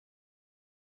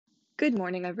Good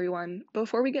morning, everyone.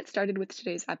 Before we get started with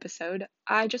today's episode,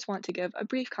 I just want to give a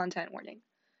brief content warning.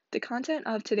 The content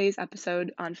of today's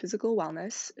episode on physical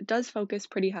wellness does focus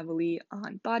pretty heavily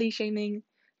on body shaming,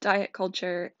 diet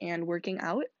culture, and working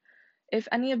out. If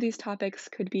any of these topics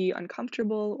could be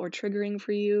uncomfortable or triggering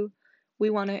for you,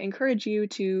 we want to encourage you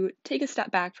to take a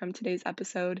step back from today's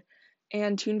episode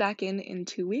and tune back in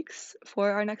 2 weeks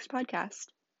for our next podcast.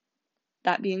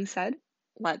 That being said,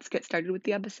 let's get started with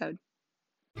the episode.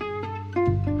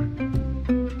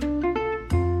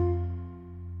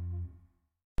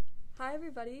 Hi,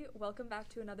 everybody. Welcome back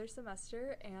to another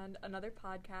semester and another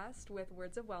podcast with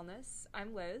Words of Wellness.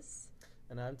 I'm Liz.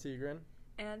 And I'm Tigran.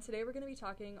 And today we're going to be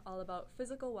talking all about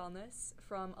physical wellness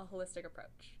from a holistic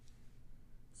approach.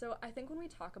 So I think when we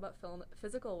talk about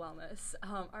physical wellness,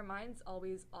 our minds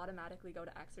always automatically go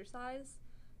to exercise.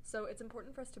 So it's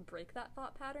important for us to break that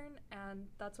thought pattern, and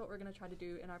that's what we're going to try to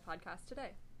do in our podcast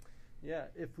today. Yeah,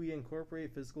 if we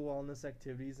incorporate physical wellness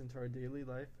activities into our daily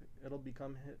life, it'll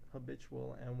become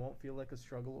habitual and won't feel like a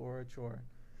struggle or a chore.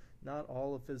 Not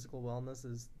all of physical wellness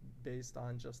is based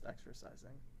on just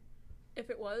exercising.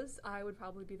 If it was, I would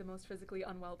probably be the most physically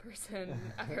unwell person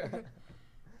ever.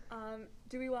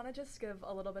 Do we want to just give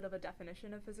a little bit of a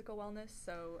definition of physical wellness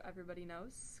so everybody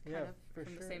knows,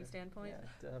 from the same standpoint?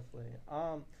 Yeah,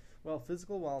 definitely. Well,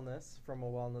 physical wellness, from a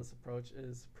wellness approach,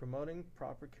 is promoting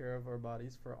proper care of our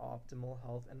bodies for optimal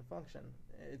health and function.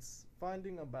 It's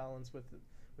finding a balance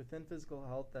within physical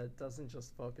health that doesn't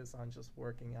just focus on just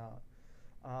working out.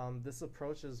 This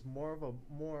approach is more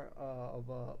of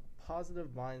a positive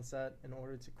mindset in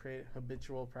order to create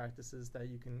habitual practices that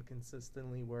you can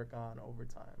consistently work on over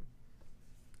time.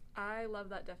 I love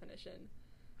that definition.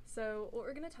 So what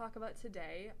we're going to talk about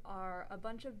today are a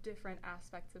bunch of different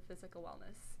aspects of physical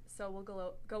wellness. So we'll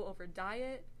go over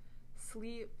diet,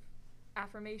 sleep,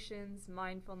 affirmations,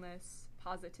 mindfulness,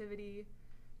 positivity,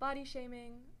 body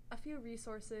shaming, a few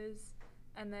resources,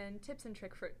 and then tips and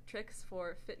tricks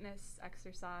for fitness,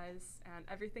 exercise, and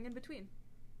everything in between.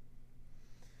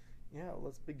 Yeah,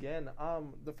 let's begin.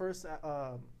 The first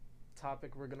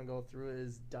topic we're going to go through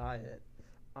is diet.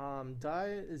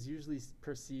 Diet is usually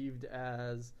perceived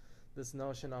as this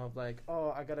notion of like,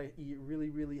 oh, I gotta eat really,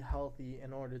 really healthy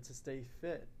in order to stay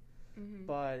fit. Mm-hmm.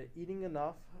 But eating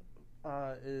enough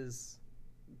is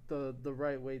the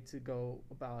right way to go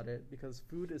about it, because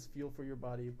food is fuel for your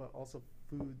body, but also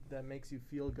food that makes you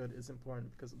feel good is important,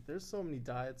 because there's so many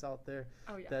diets out there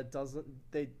that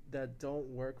don't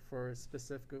work for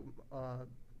specific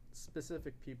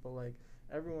people. Like,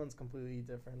 everyone's completely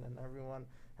different, and everyone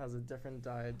has a different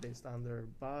diet based on their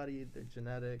body, their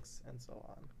genetics, and so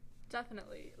on.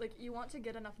 Definitely. Like, you want to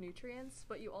get enough nutrients,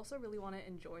 but you also really want to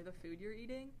enjoy the food you're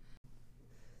eating.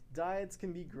 Diets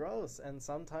can be gross, and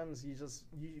sometimes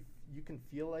you can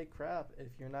feel like crap if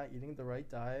you're not eating the right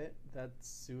diet that's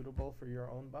suitable for your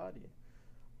own body.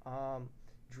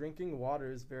 Drinking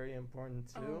water is very important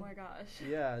too. Oh my gosh.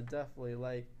 Yeah, definitely.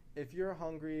 Like, if you're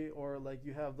hungry or like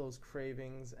you have those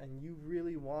cravings and you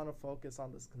really want to focus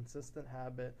on this consistent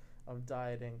habit of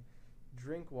dieting,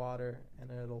 drink water and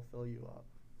it'll fill you up.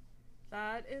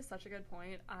 That is such a good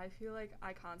point. I feel like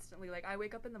I constantly, I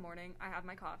wake up in the morning, I have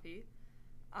my coffee,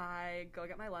 I go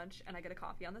get my lunch, and I get a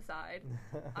coffee on the side.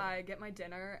 I get my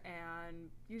dinner, and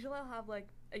usually I'll have,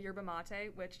 a yerba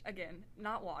mate, which, again,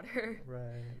 not water.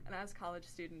 Right. And as college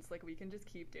students, we can just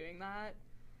keep doing that.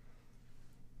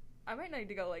 I might need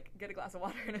to go, get a glass of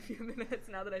water in a few minutes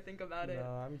now that I think about it.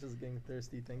 No, I'm just getting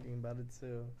thirsty thinking about it,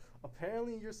 too.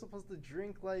 Apparently, you're supposed to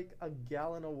drink, a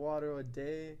gallon of water a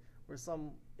day, or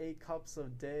some 8 cups a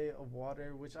day of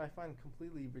water, which I find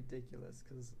completely ridiculous,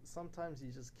 because sometimes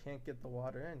you just can't get the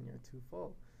water in, you're too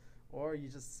full, or you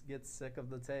just get sick of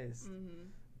the taste. Mm-hmm.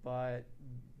 But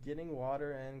getting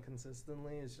water in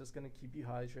consistently is just going to keep you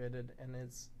hydrated, and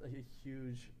it's a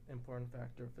huge important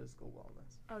factor of physical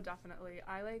wellness. Oh, definitely.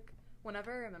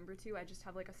 Whenever I remember to, I just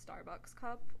have a Starbucks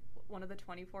cup, one of the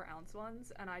 24-ounce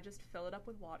ones, and I just fill it up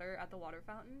with water at the water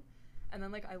fountain. And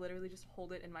then, I literally just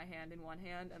hold it in my hand in one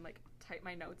hand and, type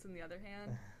my notes in the other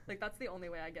hand. That's the only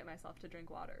way I get myself to drink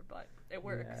water, but it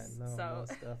works. Yeah, no, so.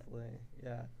 Most definitely.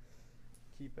 Yeah.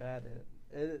 Keep at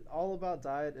it. All about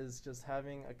diet is just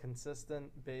having a consistent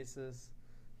basis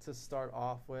to start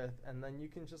off with, and then you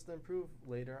can just improve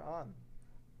later on.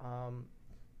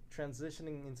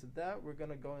 Transitioning into that, we're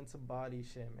going to go into body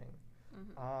shaming.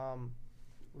 Mm-hmm.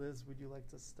 Liz, would you like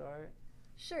to start?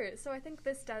 Sure. So I think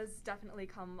this does definitely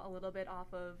come a little bit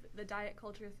off of the diet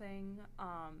culture thing.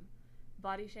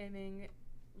 Body shaming,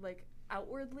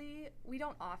 outwardly, we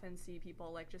don't often see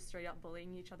people just straight up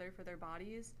bullying each other for their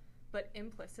bodies, but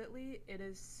implicitly it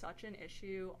is such an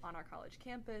issue on our college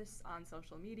campus, on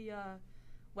social media,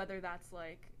 whether that's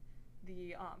like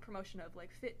the promotion of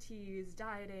like fit teas,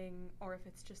 dieting, or if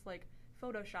it's just like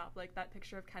Photoshop, like that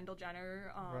picture of Kendall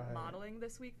Jenner Right. modeling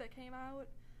this week that came out.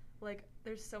 Like,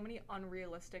 there's so many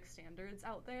unrealistic standards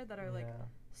out there that are like Yeah.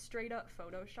 straight up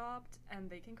photoshopped, and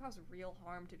they can cause real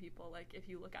harm to people, like if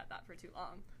you look at that for too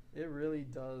long. It really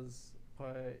does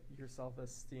put your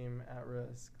self-esteem at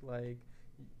risk. Like,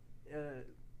 uh,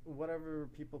 whatever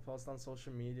people post on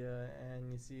social media,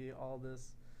 and you see all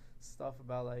this stuff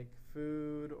about like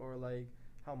food or like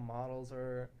how models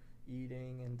are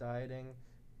eating and dieting,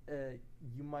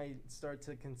 you might start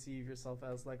to conceive yourself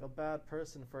as like a bad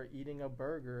person for eating a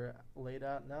burger late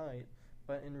at night.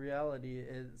 But in reality,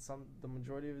 the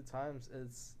majority of the times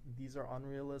it's these are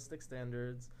unrealistic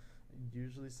standards,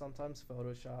 usually sometimes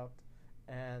photoshopped,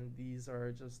 and these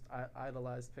are just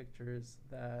idolized pictures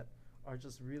that are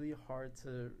just really hard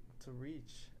to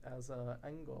reach as a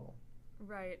end goal.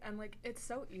 Right, and like it's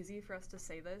so easy for us to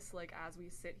say this like as we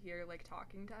sit here like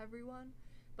talking to everyone,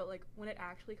 but like when it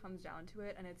actually comes down to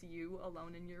it and it's you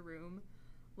alone in your room,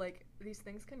 like these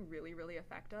things can really really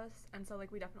affect us. And so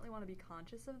like we definitely want to be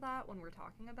conscious of that when we're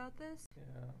talking about this.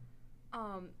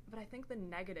 Yeah. But I think the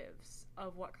negatives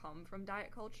of what come from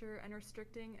diet culture and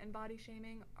restricting and body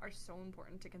shaming are so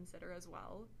important to consider as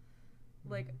well.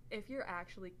 Like, Mhm. if you're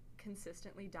actually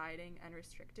consistently dieting and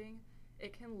restricting,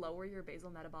 it can lower your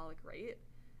basal metabolic rate,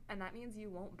 and that means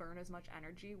you won't burn as much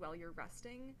energy while you're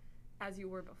resting as you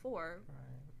were before.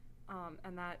 Right.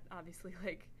 And that obviously,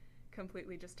 like,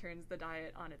 completely just turns the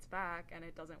diet on its back and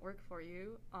it doesn't work for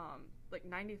you. Like,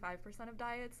 95% of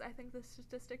diets, I think the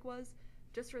statistic was,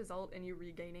 just result in you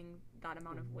regaining that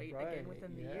amount of weight again Right,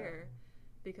 within the yeah. year,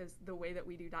 because the way that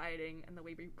we do dieting and the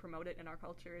way we promote it in our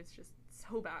culture is just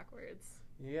so backwards.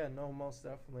 Yeah, no, most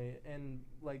definitely. And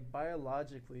like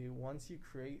biologically, once you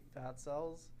create fat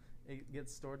cells, it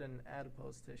gets stored in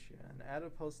adipose tissue. And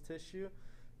adipose tissue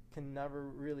can never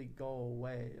really go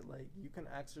away. Like you can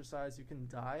exercise, you can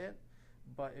diet,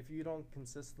 but if you don't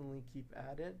consistently keep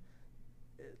at it,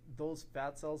 those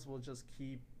fat cells will just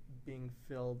keep being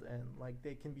filled in. Like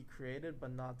they can be created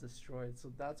but not destroyed.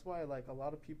 So that's why like a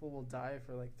lot of people will diet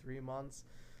for like 3 months,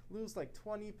 lose like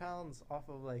 20 pounds off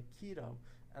of like keto,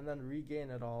 and then regain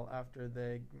it all after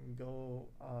they go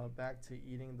back to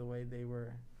eating the way they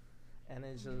were. And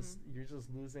it's just you're just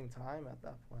losing time at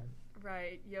that point.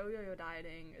 Right, yo-yo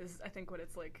dieting is I think what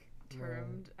it's like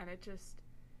termed, and it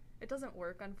doesn't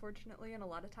work unfortunately, and a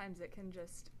lot of times it can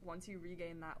just, once you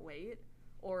regain that weight,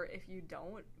 or if you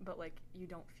don't, but like you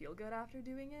don't feel good after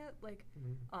doing it, like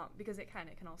because it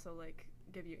can also like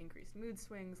give you increased mood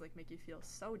swings, like make you feel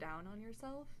so down on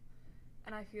yourself.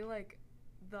 And I feel like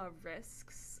the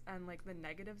risks and like the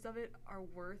negatives of it are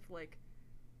worth like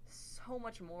so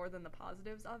much more than the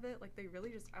positives of it. Like they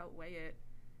really just outweigh it.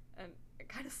 And it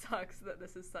kind of sucks that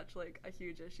this is such like a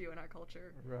huge issue in our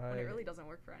culture when it Right. really doesn't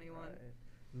work for anyone. Right.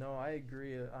 No, I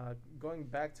agree. Going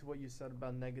back to what you said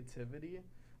about negativity,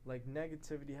 like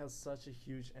negativity has such a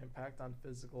huge impact on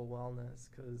physical wellness.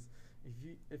 Because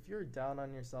if you're down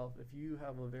on yourself, if you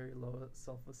have a very low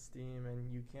self-esteem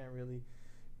and you can't really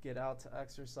get out to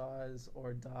exercise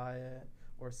or diet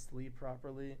or sleep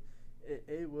properly,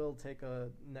 it will take a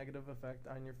negative effect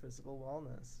on your physical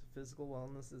wellness. Physical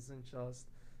wellness isn't just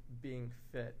being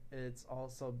fit, it's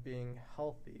also being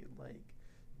healthy, like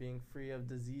being free of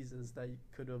diseases that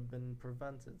could have been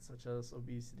prevented, such as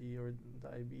obesity or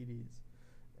diabetes.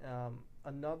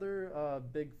 Another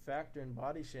big factor in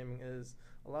body shaming is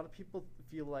a lot of people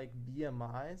feel like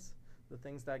BMIs, the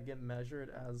things that get measured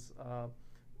as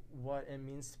what it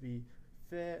means to be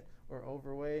fit or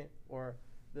overweight, or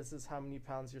this is how many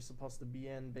pounds you're supposed to be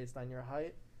in based on your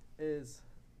height, is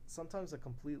sometimes a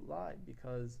complete lie,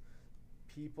 because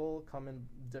people come in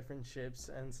different shapes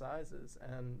and sizes,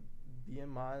 and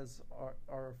BMIs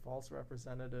are a false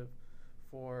representative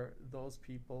for those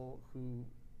people who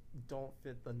don't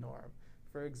fit the norm.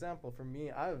 For example, for me,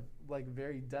 I have like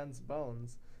very dense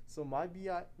bones, so my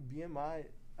BMI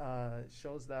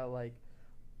shows that like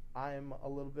I'm a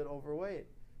little bit overweight,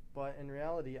 but in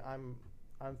reality, I'm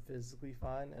physically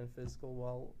fine and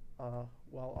well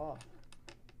off.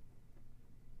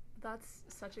 That's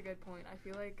such a good point. I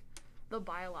feel like the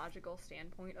biological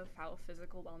standpoint of how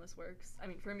physical wellness works, I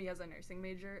mean, for me as a nursing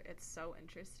major, it's so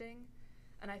interesting.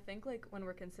 And I think, like, when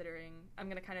we're considering, I'm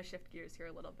going to kind of shift gears here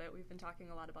a little bit. We've been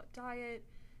talking a lot about diet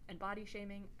and body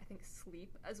shaming. I think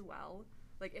sleep as well.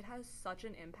 Like, it has such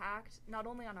an impact, not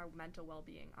only on our mental well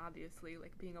being, obviously,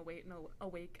 like being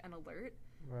awake and alert,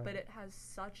 Right. but it has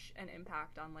such an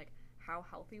impact on, like, how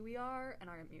healthy we are and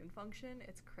our immune function.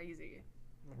 It's crazy.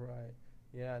 Right.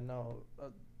 Yeah, no.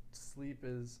 Sleep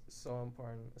is so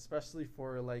important, especially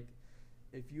for like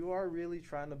if you are really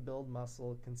trying to build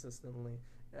muscle consistently.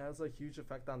 It has a huge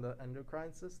effect on the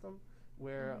endocrine system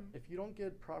where Mm-hmm. if you don't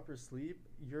get proper sleep,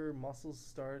 your muscles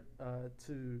start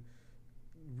to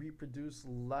reproduce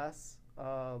less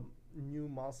new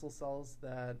muscle cells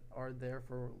that are there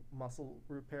for muscle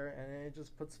repair, and it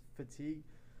just puts fatigue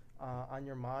on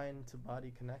your mind to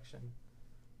body connection.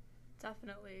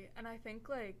 Definitely. And I think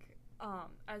like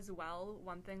as well,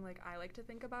 one thing like I like to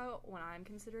think about when I'm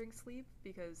considering sleep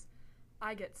because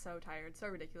I get so tired so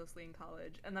ridiculously in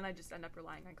college and then I just end up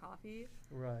relying on coffee.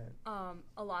 Right,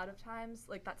 A lot of times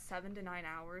like that 7 to 9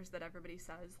 hours that everybody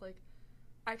says like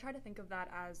I try to think of that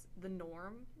as the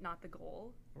norm, not the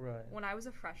goal. right, When I was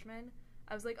a freshman,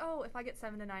 I was like, "Oh, if I get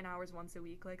 7 to 9 hours once a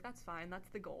week, like that's fine. That's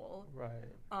the goal." right.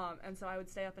 And so I would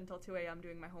stay up until 2 a.m.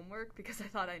 doing my homework because I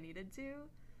thought I needed to.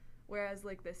 Whereas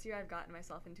like this year I've gotten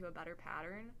myself into a better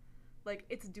pattern. Like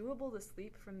it's doable to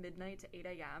sleep from midnight to 8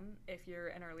 a.m. if you're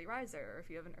an early riser or if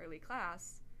you have an early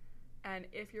class. And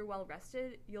if you're well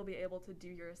rested, you'll be able to do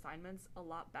your assignments a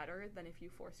lot better than if you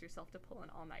force yourself to pull an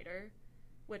all-nighter,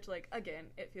 which like again,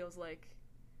 it feels like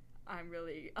I'm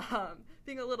really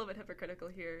being a little bit hypocritical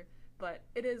here, but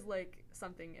it is like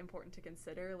something important to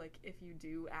consider. Like if you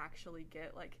do actually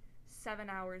get like 7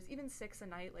 hours, even six a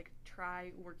night, like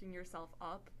try working yourself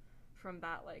up from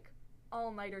that like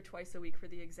all nighter twice a week for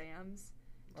the exams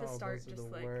to Oh, start those are just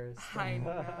the like worst. I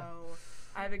know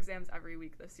I have exams every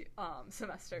week this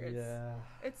semester. Yeah.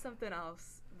 It's something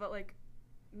else, but like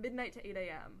midnight to 8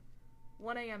 a.m.,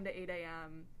 1 a.m. to 8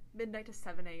 a.m., midnight to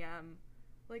 7 a.m.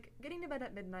 Like getting to bed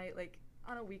at midnight, like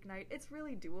on a weeknight, it's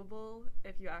really doable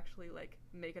if you actually like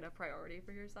make it a priority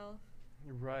for yourself.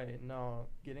 Right. No,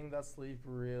 getting that sleep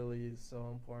really is so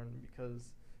important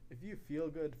because if you feel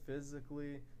good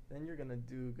physically, then you're gonna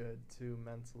do good too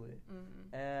mentally.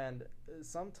 Mm-hmm. And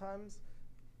sometimes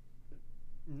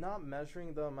not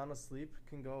measuring the amount of sleep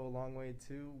can go a long way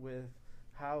too with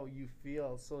how you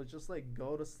feel. So just like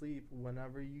go to sleep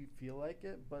whenever you feel like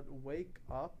it, but wake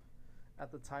up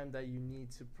at the time that you need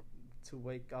to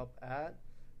wake up at,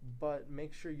 but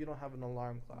make sure you don't have an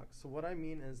alarm clock. So what I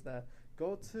mean is that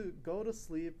go to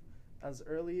sleep as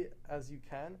early as you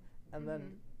can, and then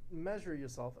Mm-hmm. measure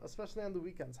yourself, especially on the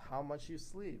weekends, how much you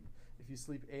sleep. If you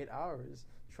sleep 8 hours,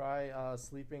 try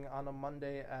sleeping on a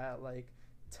Monday at like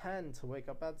 10 to wake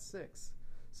up at 6,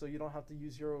 so you don't have to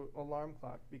use your alarm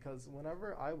clock. Because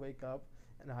whenever I wake up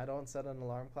and I don't set an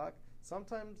alarm clock,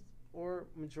 sometimes or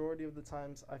majority of the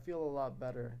times I feel a lot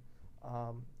better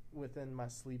within my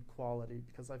sleep quality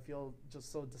because I feel just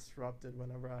so disrupted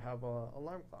whenever I have a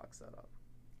alarm clock set up.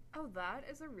 Oh, that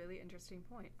is a really interesting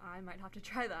point. I might have to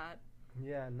try that.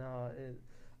 Yeah, no,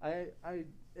 I,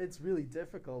 it's really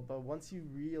difficult, but once you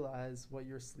realize what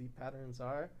your sleep patterns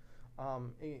are,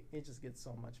 it just gets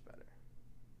so much better.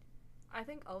 I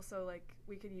think also like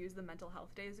we could use the mental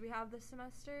health days we have this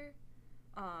semester.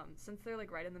 Since they're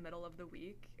like right in the middle of the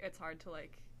week, it's hard to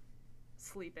like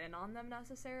sleep in on them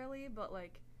necessarily, but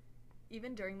like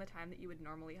even during the time that you would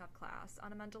normally have class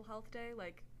on a mental health day,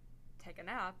 like take a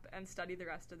nap and study the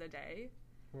rest of the day.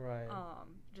 Right.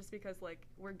 Just because like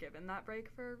we're given that break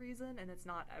for a reason and it's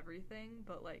not everything,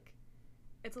 but like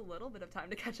it's a little bit of time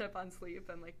to catch up on sleep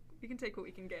and like we can take what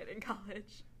we can get in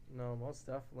college. No, most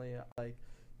definitely. Like,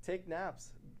 take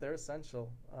naps. They're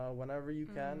essential. Whenever you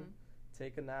can, Mm-hmm.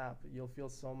 take a nap. You'll feel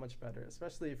so much better,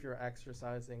 especially if you're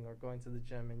exercising or going to the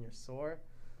gym and you're sore.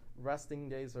 Resting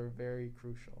days are very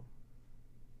crucial.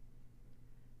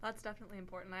 That's definitely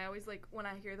important. I always like when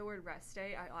I hear the word rest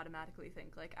day, I automatically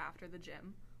think like after the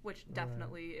gym, which Right.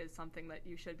 definitely is something that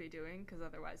you should be doing because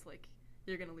otherwise like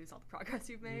you're going to lose all the progress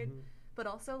you've made. Mm-hmm. But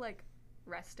also like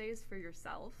rest days for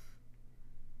yourself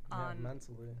Yeah, on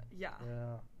mentally. yeah.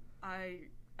 Yeah. I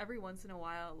every once in a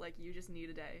while like you just need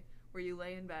a day where you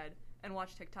lay in bed and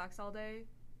watch TikToks all day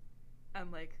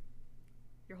and like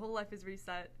your whole life is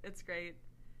reset. It's great.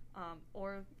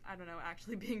 Or I don't know,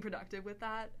 actually being productive with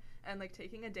that and like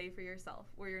taking a day for yourself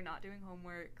where you're not doing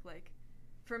homework. Like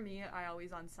for me, I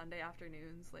always on Sunday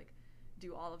afternoons like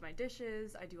do all of my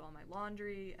dishes, I do all my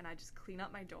laundry, and I just clean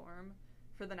up my dorm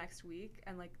for the next week.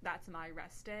 And like that's my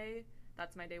rest day.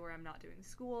 That's my day where I'm not doing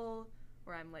school,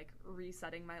 where I'm like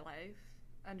resetting my life,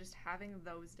 and just having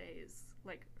those days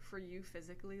like for you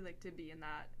physically, like to be in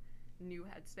that new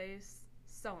headspace,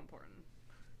 so important.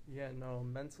 Yeah, no,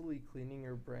 mentally cleaning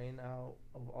your brain out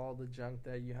of all the junk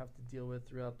that you have to deal with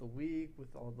throughout the week,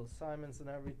 with all the assignments and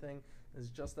everything, is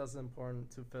just as important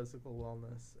to physical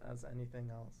wellness as anything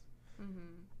else.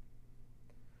 Mm-hmm.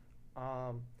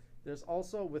 Um, There's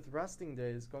also with resting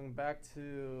days, going back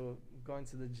to going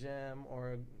to the gym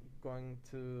or going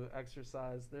to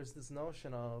exercise, there's this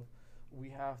notion of we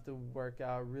have to work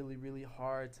out really, really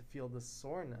hard to feel the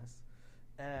soreness.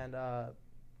 And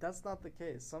that's not the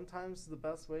case. Sometimes the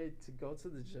best way to go to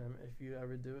the gym, if you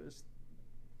ever do, is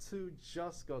to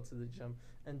just go to the gym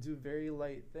and do very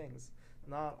light things.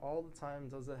 Not all the time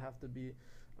does it have to be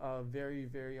a very,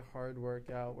 very hard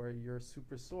workout where you're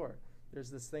super sore. There's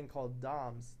this thing called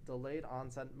DOMS, delayed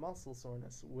onset muscle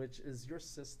soreness, which is your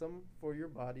system for your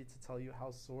body to tell you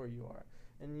how sore you are.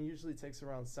 And it usually takes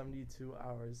around 72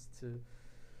 hours to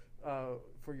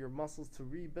for your muscles to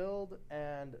rebuild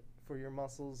and for your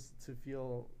muscles to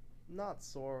feel not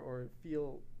sore or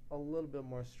feel a little bit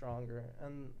more stronger.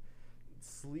 And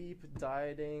sleep,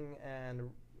 dieting, and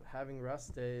having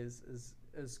rest days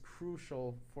is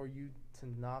crucial for you to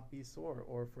not be sore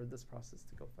or for this process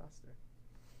to go faster.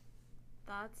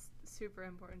 That's super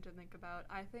important to think about.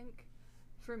 I think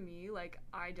for me, like,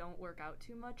 I don't work out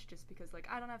too much just because, like,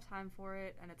 I don't have time for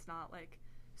it and it's not, like,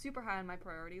 super high on my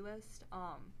priority list.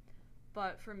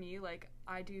 But for me, like,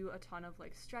 I do a ton of,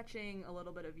 like, stretching, a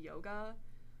little bit of yoga,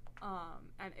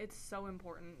 and it's so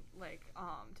important, like,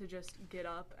 to just get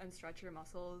up and stretch your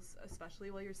muscles,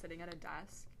 especially while you're sitting at a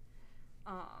desk.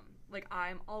 Like,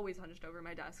 I'm always hunched over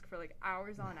my desk for, like,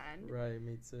 hours on end. Right,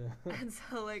 me too. And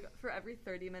so, like, for every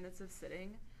 30 minutes of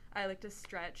sitting, I like to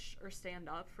stretch or stand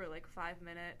up for, like, 5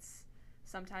 minutes.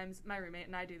 Sometimes my roommate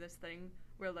and I do this thing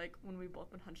where, like, when we've both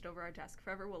been hunched over our desk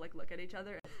forever, we'll, like, look at each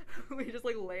other. We just,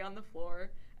 like, lay on the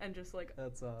floor and just, like,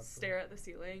 That's awesome. stare at the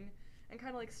ceiling and kind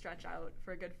of, like, stretch out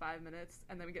for a good 5 minutes,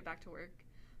 and then we get back to work.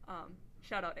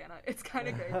 Shout out Anna. It's kind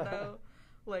of great, though,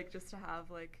 like, just to have,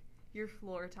 like, your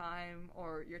floor time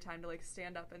or your time to, like,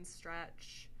 stand up and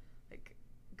stretch, like,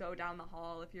 go down the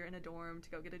hall if you're in a dorm to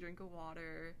go get a drink of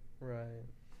water. Right.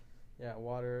 Yeah,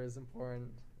 water is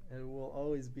important. It will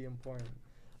always be important.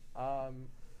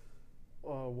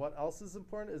 What else is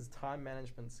important is time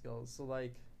management skills. So,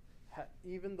 like,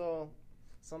 even though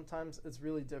sometimes it's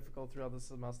really difficult throughout the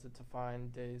semester to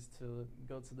find days to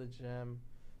go to the gym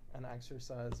and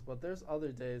exercise, but there's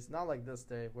other days, not like this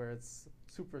day where it's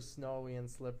super snowy and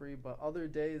slippery, but other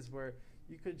days where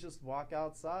you could just walk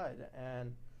outside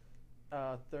and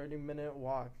 30-minute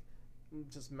walk,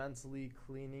 just mentally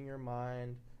cleaning your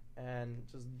mind and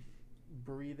just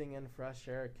breathing in fresh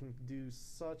air can do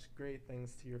such great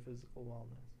things to your physical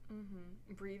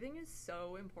wellness. Breathing is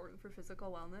so important for physical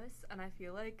wellness, and I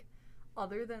feel like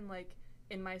other than, like,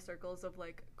 in my circles of,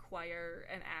 like, choir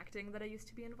and acting that I used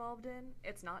to be involved in,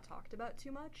 it's not talked about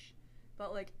too much,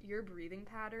 but, like, your breathing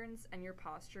patterns and your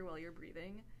posture while you're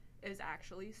breathing is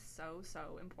actually so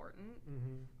important.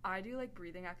 I do, like,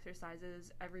 breathing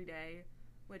exercises every day,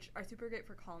 which are super great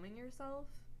for calming yourself,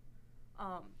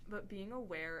 but being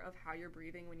aware of how you're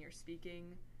breathing when you're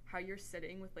speaking, how you're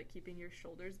sitting with, like, keeping your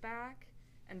shoulders back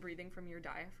and breathing from your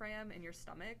diaphragm and your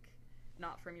stomach,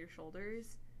 not from your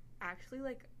shoulders, actually,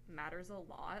 like, matters a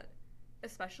lot.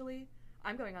 Especially,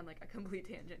 I'm going on, like, a complete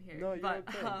tangent here. No, you're but,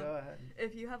 okay. Go ahead.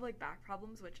 If you have, like, back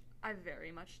problems, which I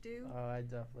very much do. Oh, I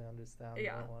definitely understand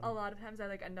Yeah, that one. a lot of times I,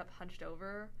 like, end up hunched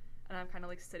over, and I'm kind of,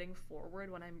 like, sitting forward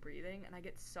when I'm breathing, and I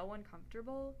get so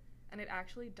uncomfortable, and it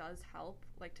actually does help,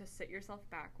 like, to sit yourself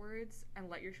backwards and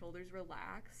let your shoulders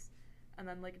relax, and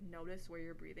then, like, notice where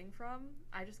you're breathing from.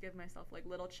 I just give myself, like,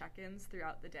 little check-ins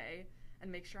throughout the day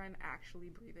and make sure I'm actually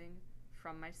breathing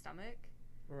from my stomach.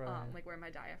 Right. Like, where my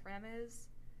diaphragm is.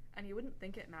 And you wouldn't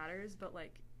think it matters, but,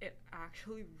 like, it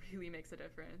actually really makes a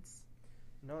difference.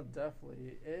 No,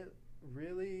 definitely. It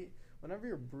really, whenever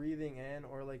you're breathing in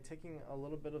or, like, taking a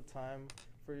little bit of time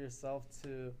for yourself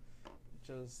to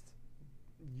just,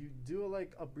 you do,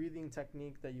 like, a breathing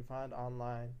technique that you find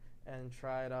online and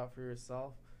try it out for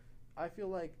yourself, I feel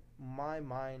like my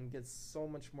mind gets so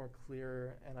much more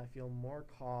clearer and I feel more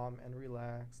calm and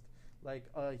relaxed. Like,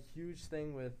 a huge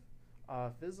thing with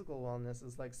physical wellness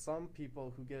is, like, some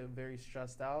people who get very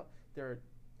stressed out, their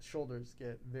shoulders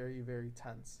get very, very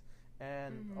tense.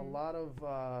 And a lot of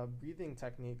breathing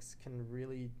techniques can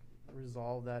really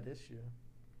resolve that issue.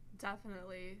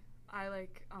 Definitely. I,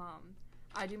 like,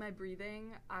 I do my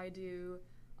breathing. I do,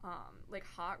 like,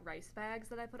 hot rice bags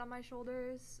that I put on my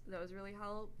shoulders. Those really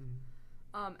help.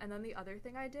 And then the other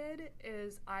thing I did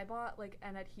is I bought, like,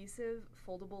 an adhesive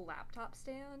foldable laptop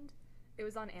stand. It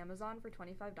was on Amazon for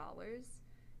 $25,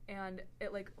 and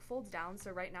it, like, folds down, so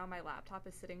right now my laptop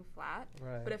is sitting flat.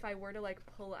 Right. But if I were to, like,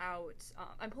 pull out,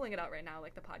 I'm pulling it out right now,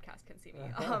 like, the podcast can see me.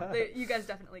 You guys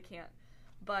definitely can't.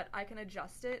 But I can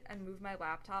adjust it and move my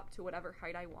laptop to whatever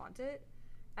height I want it,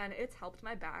 and it's helped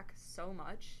my back so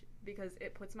much because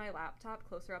it puts my laptop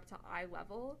closer up to eye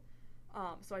level,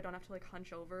 so I don't have to like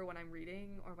hunch over when I'm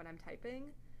reading or when I'm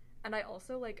typing. And I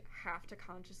also like have to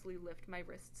consciously lift my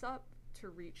wrists up to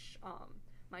reach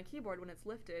my keyboard when it's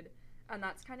lifted, and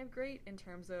that's kind of great in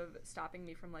terms of stopping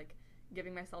me from like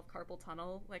giving myself carpal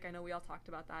tunnel. Like I know we all talked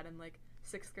about that in like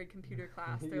 6th grade computer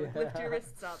class. They're like, lift your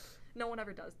wrists up. No one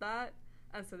ever does that,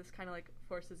 and so this kind of like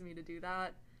forces me to do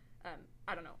that.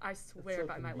 I don't know. I swear so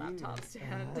by my laptop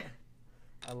stand.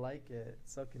 I like it.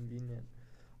 It's so convenient.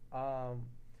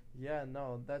 Yeah,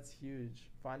 no, that's huge.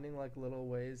 Finding like little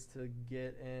ways to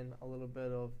get in a little bit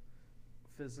of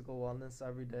physical wellness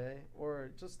every day,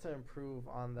 or just to improve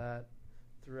on that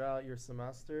throughout your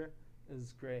semester,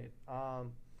 is great.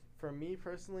 For me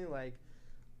personally, like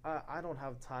I don't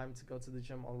have time to go to the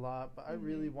gym a lot, but I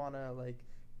really want to like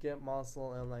get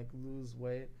muscle and like lose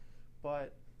weight.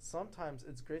 But sometimes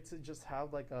it's great to just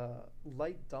have like a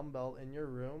light dumbbell in your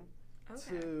room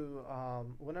to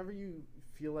whenever you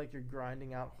feel like you're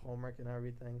grinding out homework and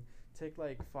everything, take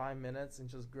like 5 minutes and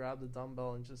just grab the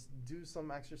dumbbell and just do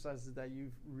some exercises that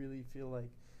you really feel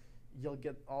like you'll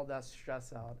get all that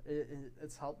stress out.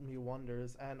 It's helped me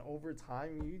wonders, and over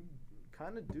time you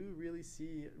kind of do really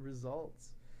see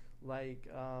results. Like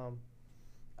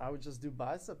I would just do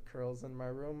bicep curls in my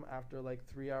room after like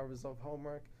 3 hours of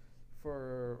homework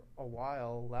for a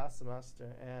while last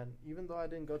semester, and even though I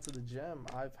didn't go to the gym,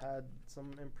 I've had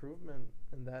some improvement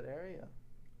in that area.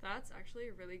 That's actually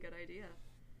a really good idea.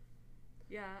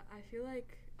 Yeah, I feel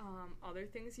like other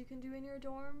things you can do in your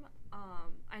dorm.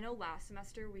 I know last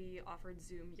semester we offered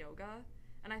Zoom yoga,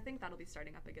 and I think that'll be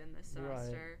starting up again this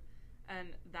semester. Right. And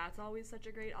that's always such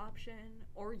a great option.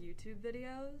 Or YouTube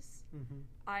videos.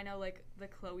 I know like the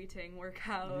Chloe Ting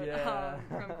workout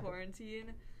from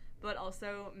quarantine, but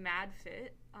also MadFit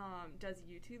does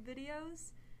YouTube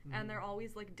videos. And they're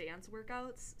always like dance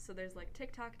workouts. So there's like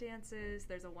TikTok dances,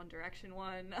 there's a One Direction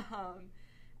one,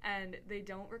 and they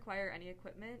don't require any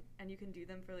equipment, and you can do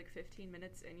them for like 15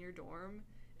 minutes in your dorm.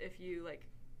 If you like,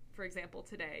 for example,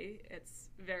 today it's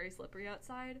very slippery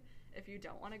outside. If you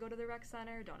don't want to go to the rec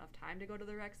center, don't have time to go to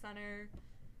the rec center,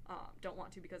 don't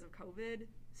want to because of COVID,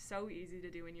 so easy to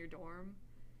do in your dorm.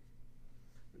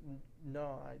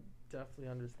 No, I definitely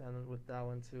understand with that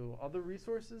one too. Other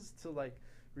resources to like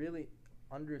really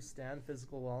understand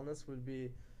physical wellness would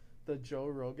be the Joe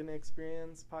Rogan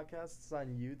Experience podcasts on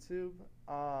YouTube.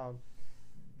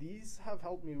 These have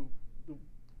helped me a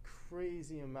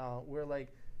crazy amount, where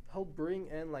like he'll bring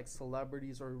in like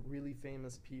celebrities or really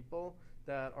famous people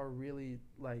that are really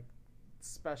like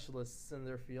specialists in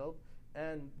their field,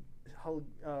 and he'll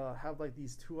have like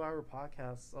these 2-hour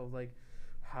podcasts of like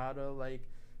how to like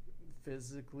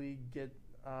physically get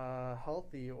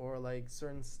healthy, or like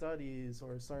certain studies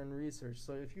or certain research.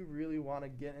 So if you really want to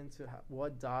get into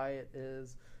what diet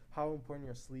is, how important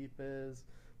your sleep is,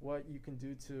 what you can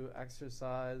do to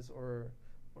exercise or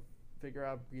figure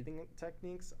out breathing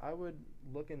techniques, I would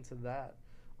look into that.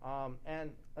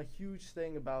 And a huge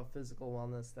thing about physical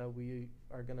wellness that we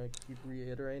are going to keep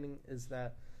reiterating is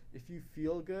that if you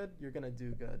feel good, you're going to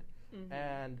do good.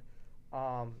 And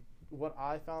what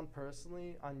I found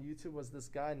personally on YouTube was this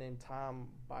guy named Tom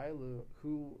Bilyeu,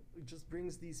 who just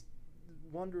brings these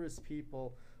wondrous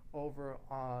people over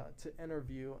to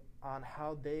interview on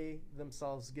how they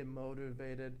themselves get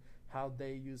motivated, how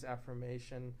they use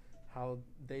affirmation, how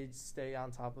they stay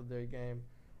on top of their game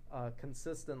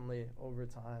consistently over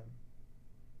time.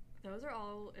 Those are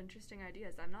all interesting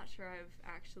ideas. I'm not sure I've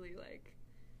actually like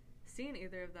seen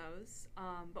either of those,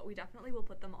 but we definitely will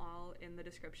put them all in the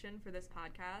description for this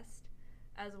podcast,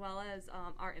 as well as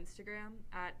our Instagram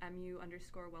at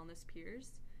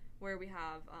 @MU_wellnesspeers, where we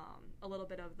have a little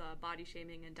bit of the body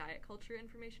shaming and diet culture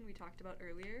information we talked about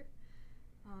earlier.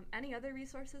 Any other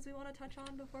resources we want to touch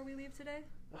on before we leave today?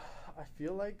 I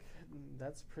feel like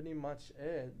that's pretty much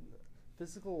it.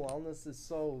 Physical wellness is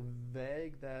so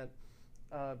vague that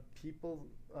people,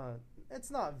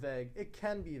 it's not vague, it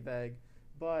can be vague,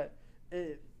 but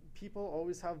people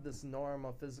always have this norm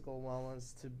of physical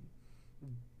wellness to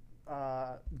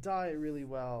diet really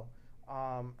well,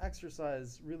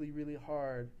 exercise really, really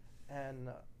hard, and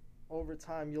over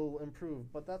time you'll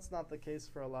improve. But that's not the case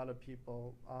for a lot of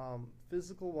people.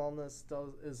 Physical wellness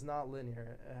is not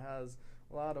linear. It has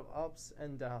a lot of ups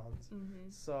and downs.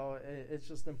 So it's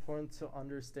just important to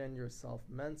understand yourself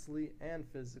mentally and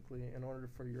physically in order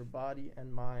for your body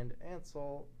and mind and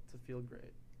soul to feel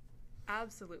great.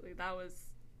 Absolutely. That was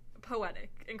poetic.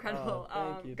 Incredible.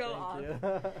 Thank you. Go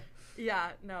on.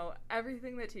 Yeah, no,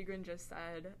 everything that Tigran just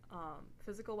said,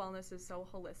 physical wellness is so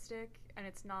holistic, and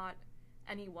it's not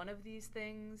any one of these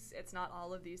things. It's not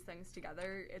all of these things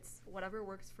together. It's whatever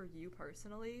works for you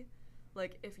personally.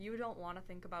 Like, if you don't want to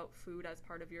think about food as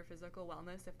part of your physical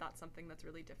wellness, if that's something that's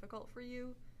really difficult for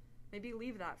you, maybe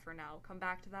leave that for now. Come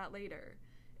back to that later.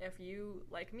 If you,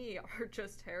 like me, are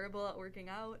just terrible at working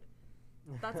out,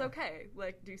 that's okay.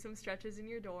 Like, do some stretches in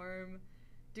your dorm.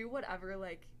 Do whatever,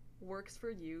 like, works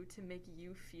for you to make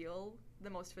you feel the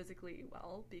most physically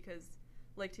well, because,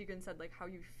 like Tegan said, like, how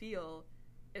you feel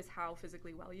is how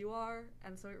physically well you are.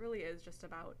 And so it really is just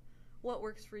about what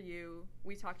works for you.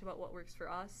 We talked about what works for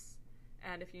us.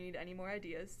 And if you need any more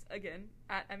ideas, again,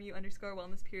 at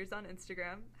 @MU_wellness peers on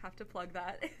Instagram. Have to plug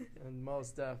that. And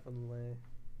most definitely.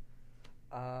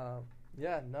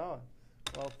 Yeah, no.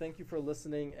 Well, thank you for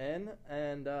listening in,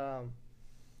 and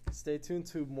stay tuned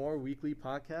to more weekly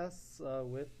podcasts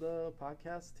with the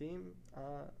podcast team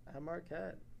at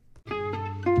Marquette.